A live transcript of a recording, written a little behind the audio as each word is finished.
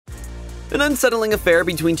an unsettling affair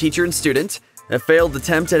between teacher and student, a failed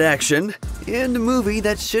attempt at action, and a movie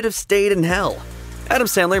that should have stayed in hell. Adam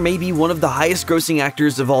Sandler may be one of the highest-grossing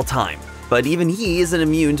actors of all time, but even he isn't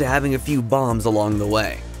immune to having a few bombs along the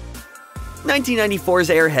way. 1994's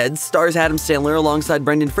Airheads stars Adam Sandler alongside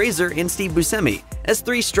Brendan Fraser and Steve Buscemi as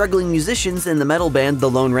three struggling musicians in the metal band The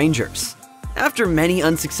Lone Rangers. After many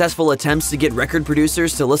unsuccessful attempts to get record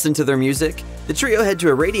producers to listen to their music, the trio head to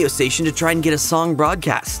a radio station to try and get a song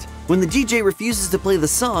broadcast. When the DJ refuses to play the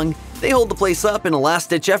song, they hold the place up in a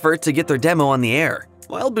last-ditch effort to get their demo on the air.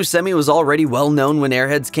 While Buscemi was already well-known when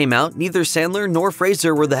Airheads came out, neither Sandler nor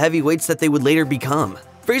Fraser were the heavyweights that they would later become.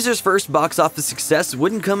 Fraser's first box office success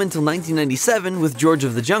wouldn't come until 1997 with George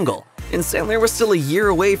of the Jungle, and Sandler was still a year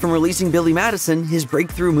away from releasing Billy Madison, his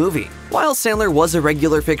breakthrough movie. While Sandler was a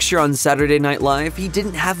regular fixture on Saturday Night Live, he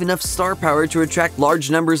didn't have enough star power to attract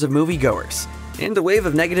large numbers of moviegoers, and a wave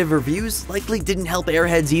of negative reviews likely didn't help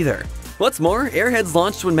Airheads either. What's more, Airheads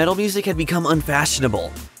launched when metal music had become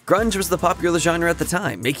unfashionable. Grunge was the popular genre at the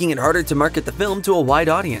time, making it harder to market the film to a wide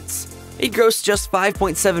audience. It grossed just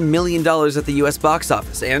 $5.7 million at the US box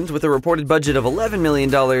office and, with a reported budget of $11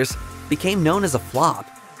 million, became known as a flop.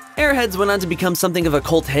 Airheads went on to become something of a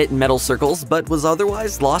cult hit in metal circles, but was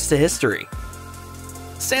otherwise lost to history.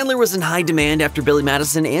 Sandler was in high demand after Billy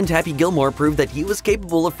Madison and Happy Gilmore proved that he was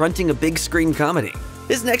capable of fronting a big screen comedy.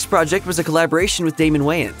 His next project was a collaboration with Damon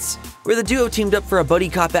Wayans, where the duo teamed up for a buddy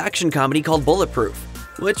cop action comedy called Bulletproof,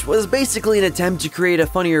 which was basically an attempt to create a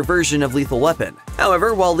funnier version of Lethal Weapon.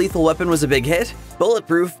 However, while Lethal Weapon was a big hit,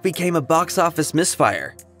 Bulletproof became a box office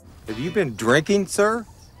misfire. Have you been drinking, sir?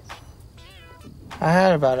 I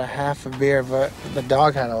had about a half a beer, but the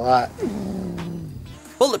dog had a lot.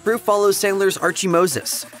 Bulletproof follows Sandler's Archie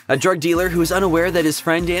Moses, a drug dealer who is unaware that his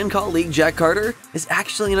friend and colleague Jack Carter is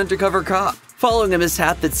actually an undercover cop. Following a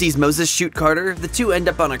mishap that sees Moses shoot Carter, the two end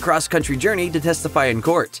up on a cross-country journey to testify in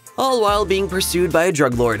court, all while being pursued by a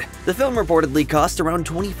drug lord. The film reportedly cost around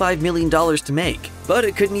 $25 million to make, but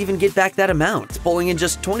it couldn't even get back that amount, pulling in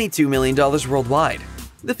just $22 million worldwide.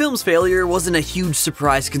 The film's failure wasn't a huge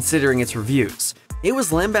surprise considering its reviews. It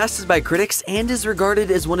was lambasted by critics and is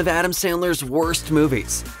regarded as one of Adam Sandler's worst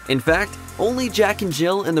movies. In fact, only Jack and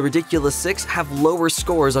Jill and The Ridiculous Six have lower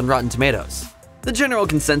scores on Rotten Tomatoes. The general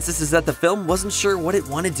consensus is that the film wasn't sure what it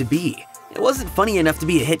wanted to be. It wasn't funny enough to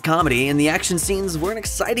be a hit comedy, and the action scenes weren't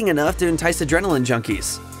exciting enough to entice adrenaline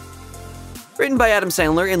junkies. Written by Adam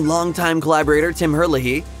Sandler and longtime collaborator Tim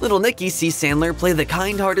Herlihy, Little Nicky sees Sandler play the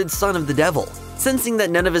kind-hearted son of the devil. Sensing that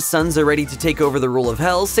none of his sons are ready to take over the rule of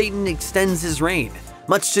hell, Satan extends his reign,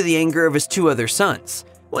 much to the anger of his two other sons.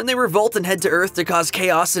 When they revolt and head to Earth to cause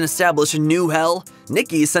chaos and establish a new hell,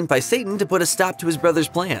 Nicky is sent by Satan to put a stop to his brother's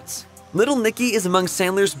plans. Little Nicky is among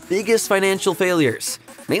Sandler's biggest financial failures,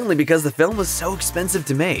 mainly because the film was so expensive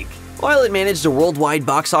to make. While it managed a worldwide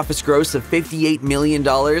box office gross of $58 million,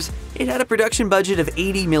 it had a production budget of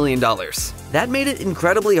 $80 million. That made it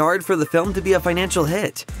incredibly hard for the film to be a financial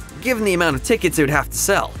hit, given the amount of tickets it would have to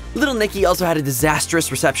sell. Little Nicky also had a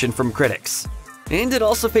disastrous reception from critics. And it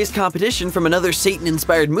also faced competition from another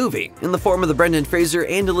Satan-inspired movie, in the form of the Brendan Fraser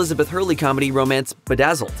and Elizabeth Hurley comedy romance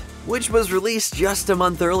Bedazzled, which was released just a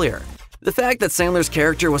month earlier. The fact that Sandler's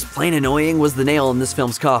character was plain annoying was the nail in this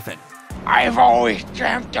film's coffin. I've always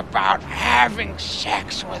dreamt about having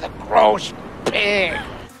sex with a gross pig.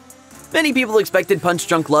 Many people expected Punch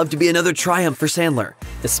Drunk Love to be another triumph for Sandler,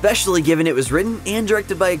 especially given it was written and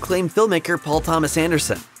directed by acclaimed filmmaker Paul Thomas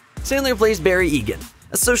Anderson. Sandler plays Barry Egan,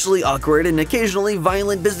 a socially awkward and occasionally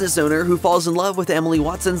violent business owner who falls in love with Emily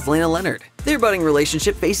Watson's Lana Leonard. Their budding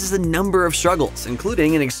relationship faces a number of struggles,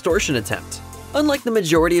 including an extortion attempt. Unlike the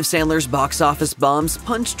majority of Sandler's box office bombs,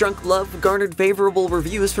 Punch Drunk Love garnered favorable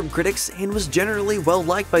reviews from critics and was generally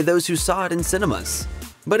well-liked by those who saw it in cinemas.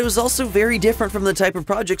 But it was also very different from the type of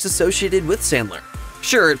projects associated with Sandler.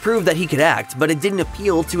 Sure, it proved that he could act, but it didn't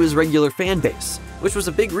appeal to his regular fan base, which was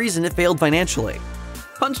a big reason it failed financially.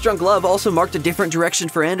 Punch Drunk Love also marked a different direction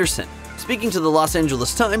for Anderson. Speaking to the Los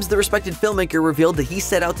Angeles Times, the respected filmmaker revealed that he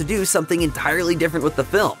set out to do something entirely different with the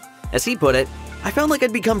film. As he put it, "I found like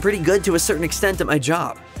I'd become pretty good to a certain extent at my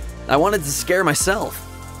job. I wanted to scare myself."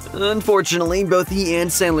 Unfortunately, both he and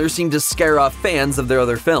Sandler seemed to scare off fans of their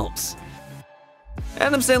other films.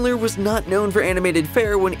 Adam Sandler was not known for animated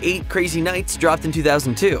fare when 8 Crazy Nights dropped in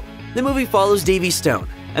 2002. The movie follows Davy Stone,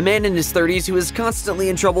 a man in his 30s who is constantly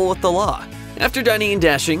in trouble with the law. After dining and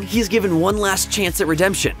dashing, he is given one last chance at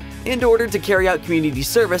redemption and ordered to carry out community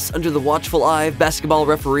service under the watchful eye of basketball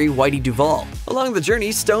referee Whitey Duvall. Along the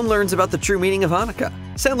journey, Stone learns about the true meaning of Hanukkah.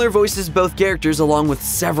 Sandler voices both characters along with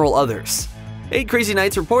several others. 8 Crazy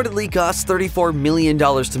Nights reportedly cost $34 million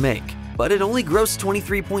to make, but it only grossed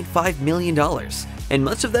 $23.5 million, and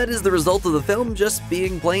much of that is the result of the film just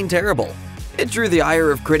being plain terrible. It drew the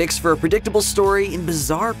ire of critics for a predictable story and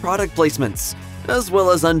bizarre product placements, as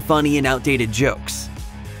well as unfunny and outdated jokes.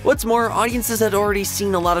 What's more, audiences had already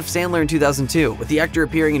seen a lot of Sandler in 2002, with the actor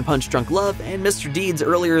appearing in Punch Drunk Love and Mr. Deeds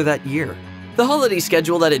earlier that year. The holiday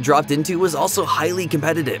schedule that it dropped into was also highly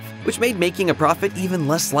competitive, which made making a profit even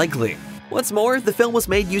less likely. What's more, the film was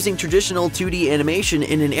made using traditional 2D animation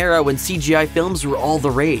in an era when CGI films were all the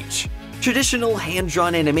rage. Traditional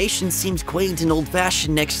hand-drawn animation seemed quaint and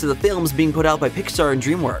old-fashioned next to the films being put out by Pixar and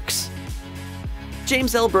DreamWorks.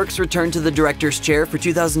 James L. Brooks returned to the director's chair for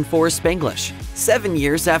 2004's Spanglish, 7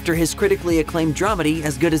 years after his critically acclaimed dramedy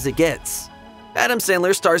As Good as It Gets. Adam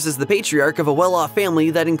Sandler stars as the patriarch of a well-off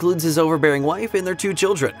family that includes his overbearing wife and their 2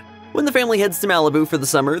 children. When the family heads to Malibu for the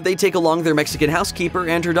summer, they take along their Mexican housekeeper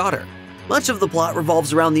and her daughter. Much of the plot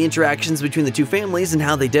revolves around the interactions between the 2 families and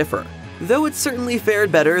how they differ. Though it certainly fared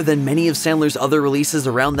better than many of Sandler's other releases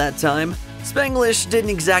around that time, Spanglish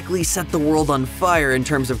didn't exactly set the world on fire in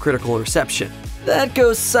terms of critical reception. That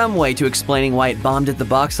goes some way to explaining why it bombed at the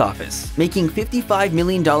box office, making $55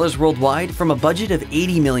 million worldwide from a budget of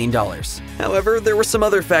 $80 million. However, there were some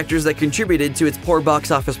other factors that contributed to its poor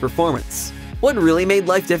box office performance. What really made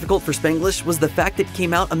life difficult for Spanglish was the fact it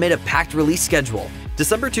came out amid a packed release schedule.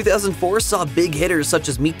 December 2004 saw big hitters such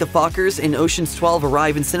as Meet the Fockers and Ocean's 12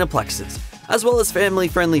 arrive in cineplexes, as well as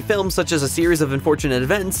family-friendly films such as A Series of Unfortunate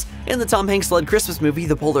Events and the Tom Hanks-led Christmas movie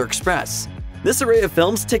The Polar Express. This array of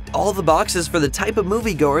films ticked all the boxes for the type of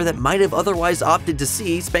moviegoer that might have otherwise opted to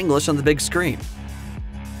see Spanglish on the big screen.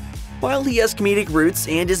 While he has comedic roots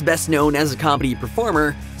and is best known as a comedy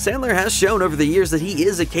performer, Sandler has shown over the years that he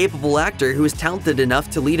is a capable actor who is talented enough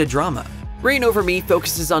to lead a drama. Reign Over Me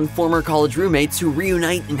focuses on former college roommates who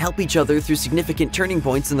reunite and help each other through significant turning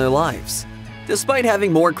points in their lives. Despite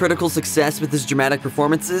having more critical success with his dramatic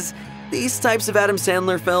performances, these types of Adam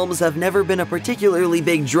Sandler films have never been a particularly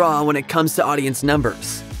big draw when it comes to audience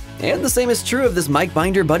numbers. And the same is true of this Mike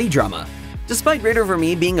Binder buddy drama. Despite Reign Over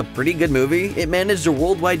Me being a pretty good movie, it managed a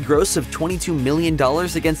worldwide gross of $22 million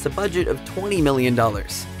against a budget of $20 million,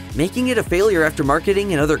 making it a failure after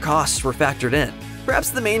marketing and other costs were factored in.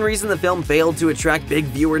 Perhaps the main reason the film failed to attract big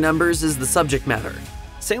viewer numbers is the subject matter.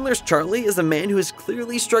 Sandler's Charlie is a man who is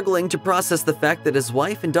clearly struggling to process the fact that his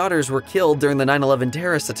wife and daughters were killed during the 9/11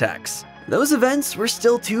 terrorist attacks. Those events were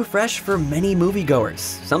still too fresh for many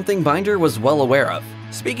moviegoers, something Binder was well aware of.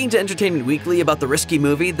 Speaking to Entertainment Weekly about the risky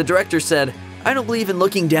movie, the director said, "I don't believe in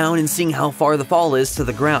looking down and seeing how far the fall is to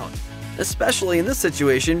the ground. Especially in this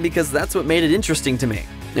situation because that's what made it interesting to me.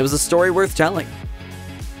 It was a story worth telling."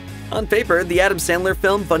 On paper, the Adam Sandler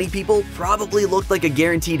film Funny People probably looked like a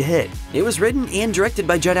guaranteed hit. It was written and directed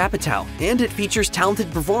by Judd Apatow, and it features talented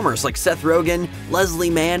performers like Seth Rogen, Leslie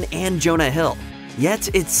Mann, and Jonah Hill. Yet,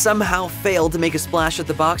 it somehow failed to make a splash at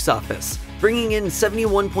the box office, bringing in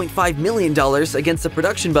 $71.5 million against a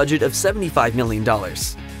production budget of $75 million.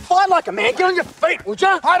 Fight like a man, get on your feet, would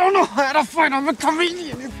ya? I don't know how to fight, I'm a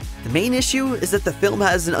comedian. The main issue is that the film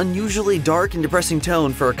has an unusually dark and depressing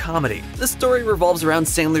tone for a comedy. The story revolves around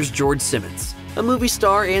Sandler's George Simmons, a movie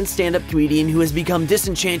star and stand-up comedian who has become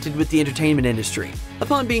disenchanted with the entertainment industry.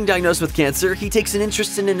 Upon being diagnosed with cancer, he takes an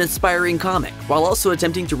interest in an aspiring comic, while also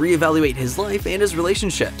attempting to reevaluate his life and his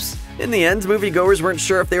relationships. In the end, moviegoers weren't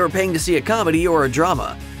sure if they were paying to see a comedy or a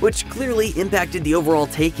drama, which clearly impacted the overall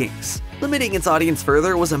takings. Limiting its audience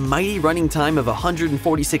further was a mighty running time of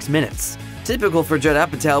 146 minutes. Typical for Judd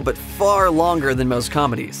Apatow, but far longer than most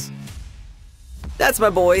comedies. That's My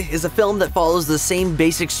Boy is a film that follows the same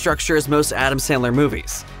basic structure as most Adam Sandler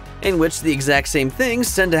movies, in which the exact same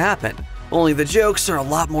things tend to happen, only the jokes are a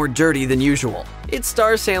lot more dirty than usual. It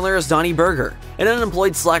stars Sandler as Donnie Berger, an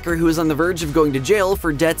unemployed slacker who is on the verge of going to jail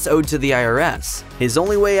for debts owed to the IRS. His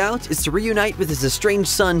only way out is to reunite with his estranged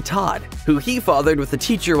son Todd, who he fathered with a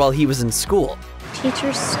teacher while he was in school.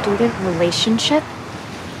 Teacher-student relationship?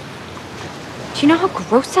 Do you know how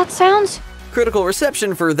gross that sounds? Critical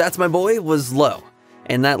reception for That's My Boy was low,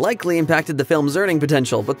 and that likely impacted the film's earning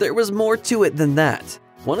potential, but there was more to it than that.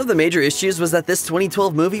 One of the major issues was that this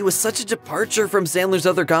 2012 movie was such a departure from Sandler's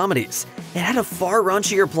other comedies. It had a far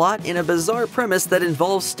raunchier plot and a bizarre premise that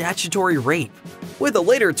involves statutory rape, with a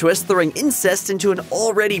later twist throwing incest into an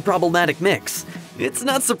already problematic mix. It's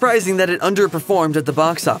not surprising that it underperformed at the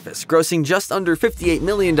box office, grossing just under $58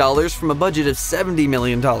 million from a budget of $70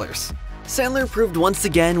 million. Sandler proved once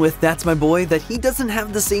again with That's My Boy that he doesn't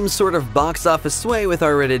have the same sort of box office sway with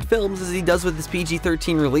R-rated films as he does with his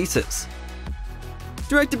PG-13 releases.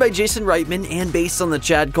 Directed by Jason Reitman and based on the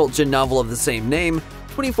Chad Kultgen novel of the same name,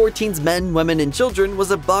 2014's Men, Women, and Children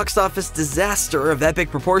was a box office disaster of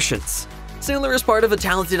epic proportions. Sandler is part of a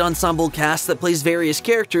talented ensemble cast that plays various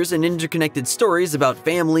characters and interconnected stories about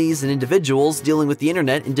families and individuals dealing with the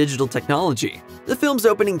internet and digital technology. The film's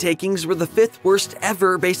opening takings were the 5th worst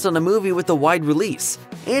ever based on a movie with a wide release,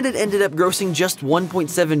 and it ended up grossing just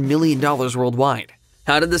 $1.7 million worldwide.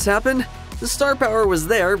 How did this happen? The star power was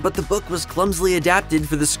there, but the book was clumsily adapted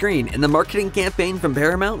for the screen, and the marketing campaign from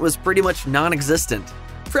Paramount was pretty much non-existent.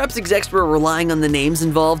 Perhaps execs were relying on the names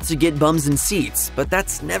involved to get bums in seats, but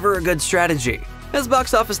that's never a good strategy. As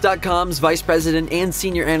BoxOffice.com's vice president and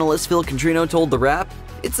senior analyst Phil Contrino told The Wrap,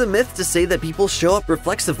 it's a myth to say that people show up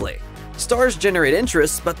reflexively. Stars generate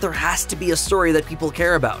interest, but there has to be a story that people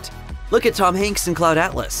care about. Look at Tom Hanks in Cloud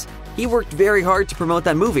Atlas. He worked very hard to promote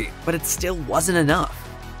that movie, but it still wasn't enough.